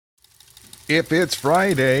If it's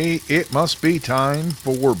Friday, it must be time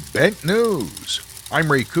for Bent News.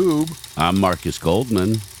 I'm Ray Koob. I'm Marcus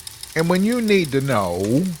Goldman. And when you need to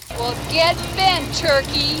know... Well, get bent,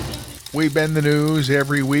 turkey. We bend the news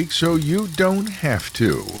every week so you don't have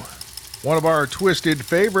to. One of our twisted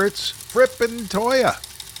favorites, Fripp Toyah,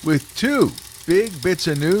 with two big bits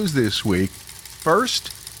of news this week.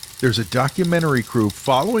 First, there's a documentary crew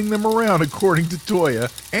following them around, according to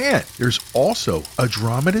Toyah, and there's also a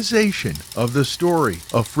dramatization of the story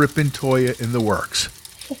of Fripp Toyah in the works.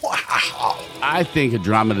 Wow! I think a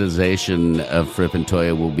dramatization of Fripp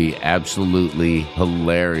Toyah will be absolutely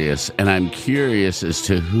hilarious, and I'm curious as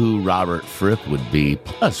to who Robert Fripp would be.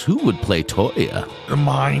 Plus, who would play Toyah? The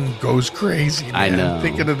mind goes crazy, man. I know.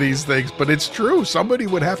 Thinking of these things, but it's true. Somebody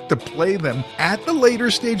would have to play them at the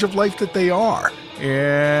later stage of life that they are.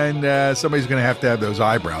 And somebody's going to have those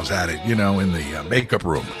eyebrows added, in the makeup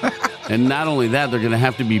room. And not only that, they're going to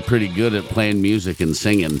have to be pretty good at playing music and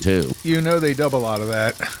singing, too. They dub a lot of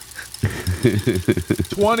that.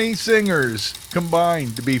 20 singers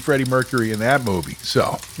combined to be Freddie Mercury in that movie.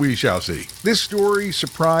 So, we shall see. This story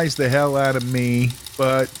surprised the hell out of me,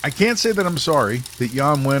 but I can't say that I'm sorry that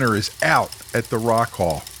Jan Wenner is out at the Rock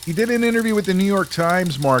Hall. He did an interview with the New York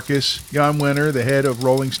Times, Marcus. Jan Wenner, the head of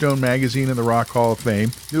Rolling Stone magazine and the Rock Hall of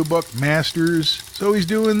Fame. New book, Masters. So he's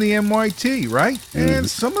doing the NYT, right? And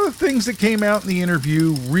some of the things that came out in the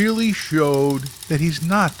interview really showed that he's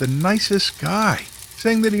not the nicest guy.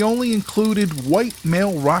 Saying that he only included white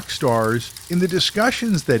male rock stars in the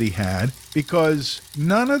discussions that he had because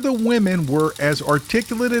none of the women were as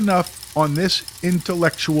articulate enough on this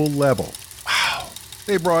intellectual level. Wow.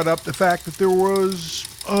 They brought up the fact that there was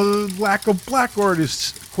a lack of black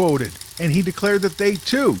artists quoted, and he declared that they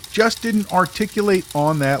too just didn't articulate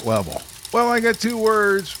on that level. Well, I got two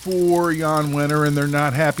words for Jan Wenner, and they're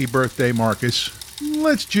not happy birthday, Marcus.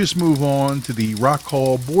 Let's just move on to the Rock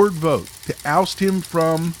Hall board vote to oust him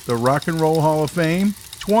from the Rock and Roll Hall of Fame.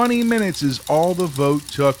 20 minutes is all the vote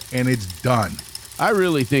took, and it's done. I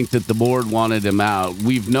really think that the board wanted him out.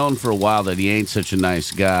 We've known for a while that he ain't such a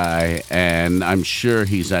nice guy, and I'm sure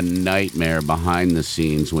he's a nightmare behind the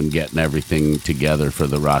scenes when getting everything together for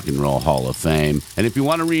the Rock and Roll Hall of Fame. And if you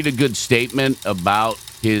want to read a good statement about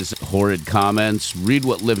his horrid comments, read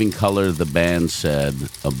what Living Colour, the band, said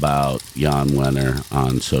about Jan Wenner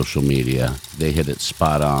on social media. They hit it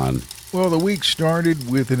spot on. Well, the week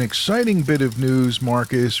started with an exciting bit of news,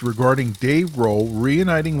 Marcus, regarding Dave Grohl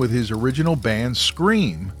reuniting with his original band,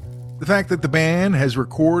 Scream. The fact that the band has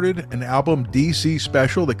recorded an album DC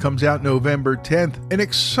special that comes out November 10th, an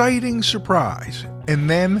exciting surprise. And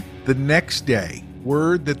then, the next day,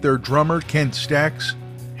 word that their drummer, Kent Stax,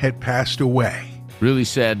 had passed away. Really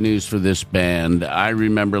sad news for this band. I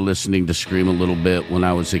remember listening to Scream a little bit when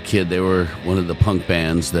I was a kid. They were one of the punk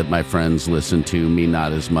bands that my friends listened to, me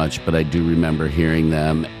not as much, but I do remember hearing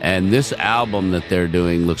them. And this album that they're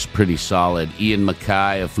doing looks pretty solid. Ian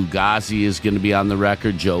MacKaye of Fugazi is going to be on the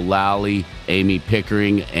record, Joe Lally, Amy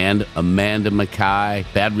Pickering, and Amanda MacKaye,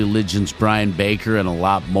 Bad Religion's Brian Baker, and a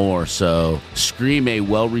lot more. So Scream, a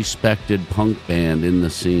well-respected punk band in the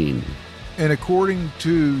scene. And according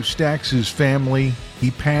to Stax's family, he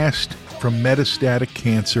passed from metastatic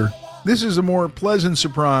cancer. This is a more pleasant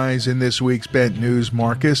surprise in this week's Bent News,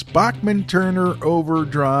 Marcus. Bachman Turner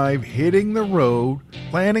Overdrive hitting the road,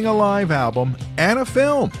 planning a live album, and a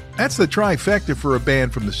film. That's the trifecta for a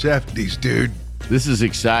band from the 70s, dude. This is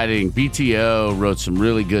exciting. BTO wrote some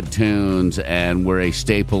really good tunes and were a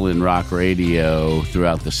staple in rock radio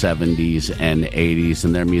throughout the 70s and 80s,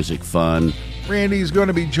 and their music fun. Randy's going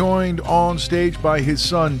to be joined on stage by his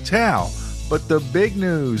son, Tal. But the big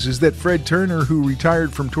news is that Fred Turner, who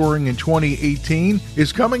retired from touring in 2018,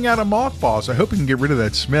 is coming out of mothballs. I hope he can get rid of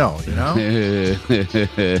that smell,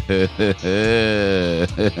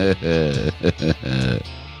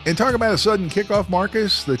 And talk about a sudden kickoff,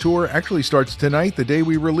 Marcus. The tour actually starts tonight, the day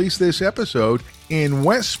we release this episode, in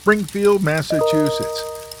West Springfield,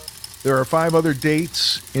 Massachusetts. There are 5 other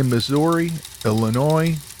dates in Missouri,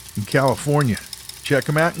 Illinois, and California. Check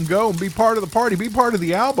them out and go and be part of the party. Be part of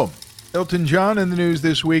the album. Elton John in the news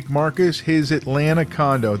this week, Marcus, his Atlanta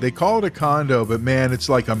condo. They call it a condo, but man, it's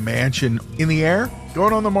like a mansion in the air.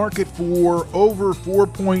 Going on the market for over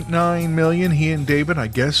 $4.9 million. He and David, I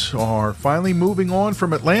guess, are finally moving on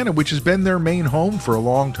from Atlanta, which has been their main home for a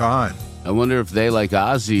long time. I wonder if they, like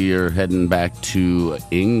Ozzy, are heading back to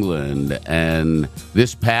England. And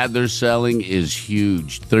this pad they're selling is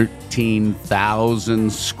huge.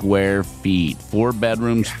 13,000 square feet. 4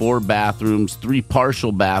 bedrooms, 4 bathrooms, 3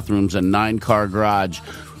 partial bathrooms, and 9-car garage.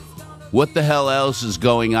 What the hell else is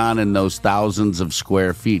going on in those thousands of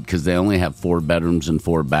square feet? Because they only have 4 bedrooms and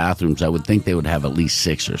 4 bathrooms. I would think they would have at least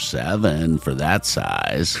 6 or 7 for that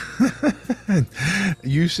size.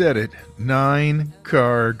 You said it.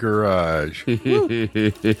 9-car garage.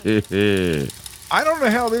 I don't know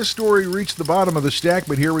how this story reached the bottom of the stack,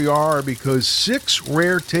 but here we are because 6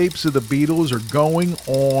 rare tapes of the Beatles are going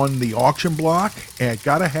on the auction block at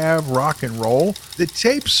Gotta Have Rock and Roll. The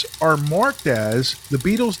tapes are marked as the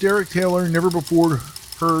Beatles' Derek Taylor Never Before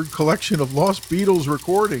Heard Collection of Lost Beatles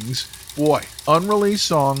Recordings. Boy, unreleased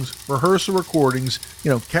songs, rehearsal recordings,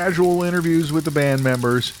 casual interviews with the band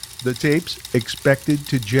members. The tapes expected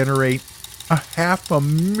to generate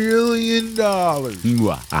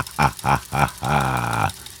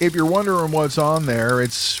 $500,000. If you're wondering what's on there,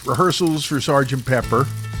 it's rehearsals for Sgt. Pepper,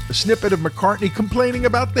 a snippet of McCartney complaining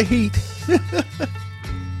about the heat.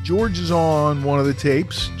 George is on one of the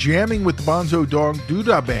tapes, jamming with the Bonzo Dog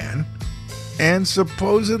Doodah Band, and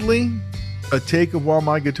supposedly a take of While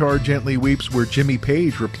My Guitar Gently Weeps where Jimmy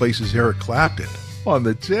Page replaces Eric Clapton on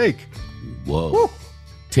the take. Whoa. Woo.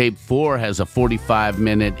 Tape 4 has a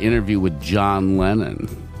 45-minute interview with John Lennon.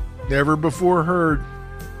 Never before heard.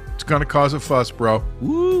 It's going to cause a fuss, bro.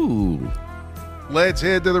 Woo. Let's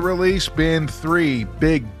head to the release bin. 3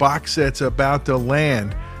 big box sets about to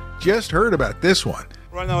land. Just heard about this one.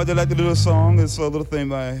 Right now, I'd like to do a song. It's a little thing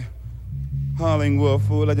by Howling Wolf.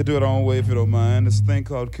 We'd like to do it our own way, if you don't mind. It's a thing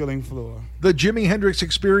called Killing Floor. The Jimi Hendrix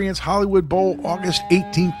Experience Hollywood Bowl, August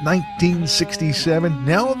 18th, 1967.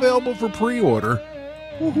 Now available for pre-order.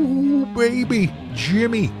 Ooh, baby,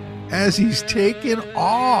 Jimmy, as he's taken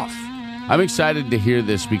off. I'm excited to hear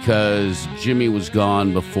this because Jimmy was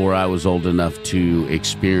gone before I was old enough to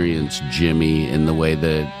experience Jimmy in the way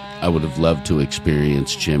that I would have loved to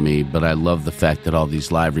experience Jimmy. But I love the fact that all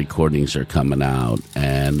these live recordings are coming out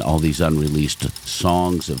and all these unreleased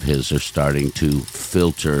songs of his are starting to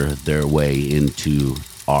filter their way into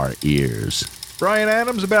our ears. Bryan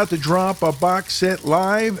Adams about to drop a box set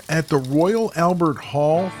live at the Royal Albert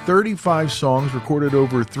Hall. 35 songs recorded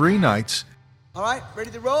over 3 nights. All right, ready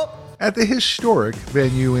to roll? At the historic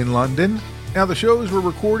venue in London. Now, the shows were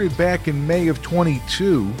recorded back in May of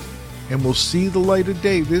 22 and will see the light of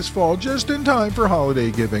day this fall just in time for holiday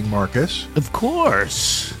giving, Marcus. Of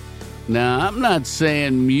course. Now, I'm not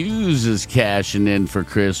saying Muse is cashing in for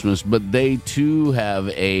Christmas, but they too have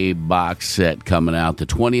a box set coming out, the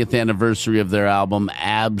 20th anniversary of their album,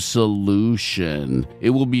 Absolution. It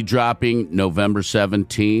will be dropping November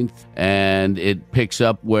 17th, and it picks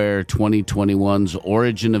up where 2021's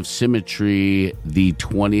Origin of Symmetry, the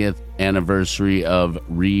 20th anniversary of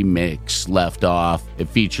Remix, left off. It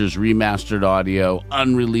features remastered audio,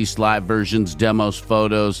 unreleased live versions, demos,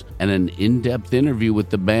 photos, and an in-depth interview with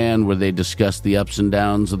the band where they discuss the ups and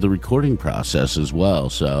downs of the recording process as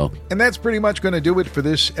well. And that's pretty much going to do it for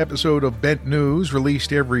this episode of Bent News,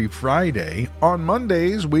 released every Friday. On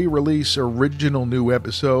Mondays, we release original new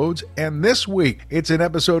episodes, and this week, it's an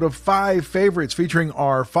episode of 5 favorites featuring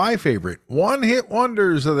our 5 favorite one-hit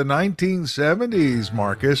wonders of the 1970s,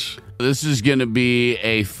 Marcus. This is going to be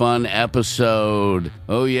a fun episode.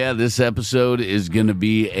 Oh yeah, this episode is going to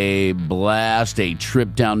be a blast, a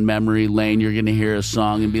trip down memory lane. You're going to hear a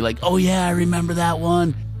song and be like, oh yeah, I remember that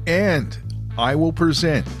one. And I will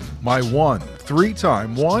present my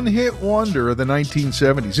 3-time one-hit wonder of the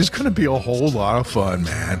 1970s. It's going to be a whole lot of fun,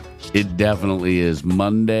 man. It definitely is.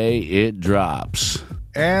 Monday, it drops.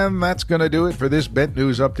 And that's going to do it for this Bent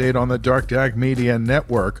News update on the Dark Tag Media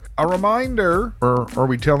Network. A reminder, or are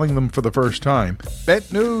we telling them for the first time?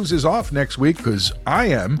 Bent News is off next week because I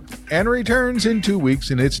am, and returns in 2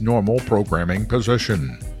 weeks in its normal programming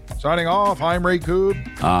position. Signing off, I'm Ray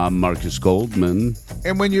Koob. I'm Marcus Goldman.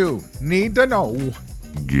 And when you need to know,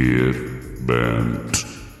 get bent.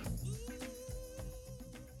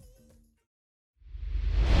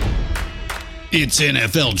 It's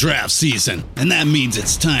NFL draft season, and that means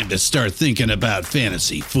it's time to start thinking about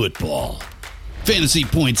fantasy football.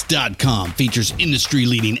 FantasyPoints.com features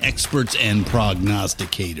industry-leading experts and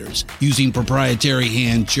prognosticators using proprietary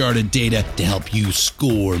hand-charted data to help you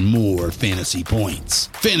score more fantasy points.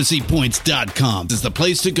 FantasyPoints.com is the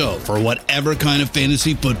place to go for whatever kind of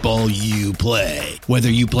fantasy football you play. Whether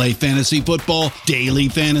you play fantasy football, daily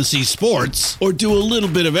fantasy sports, or do a little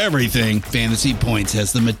bit of everything, Fantasy Points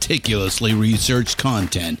has the meticulously researched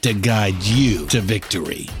content to guide you to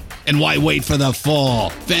victory. And why wait for the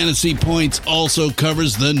fall? Fantasy Points also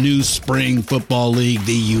covers the new spring football league,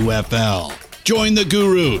 the UFL. Join the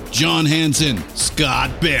guru, John Hansen,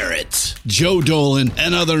 Scott Barrett, Joe Dolan,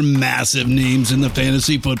 and other massive names in the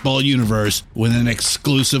fantasy football universe with an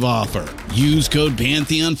exclusive offer. Use code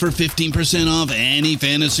Pantheon for 15% off any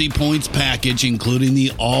Fantasy Points package, including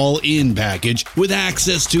the all-in package, with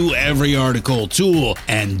access to every article, tool,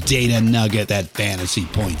 and data nugget that Fantasy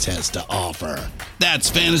Points has to offer. That's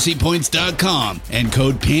fantasypoints.com and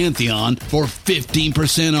code Pantheon for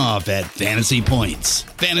 15% off at Fantasy Points.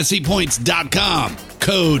 Fantasypoints.com,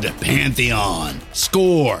 code Pantheon.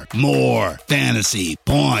 Score more fantasy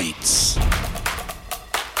points.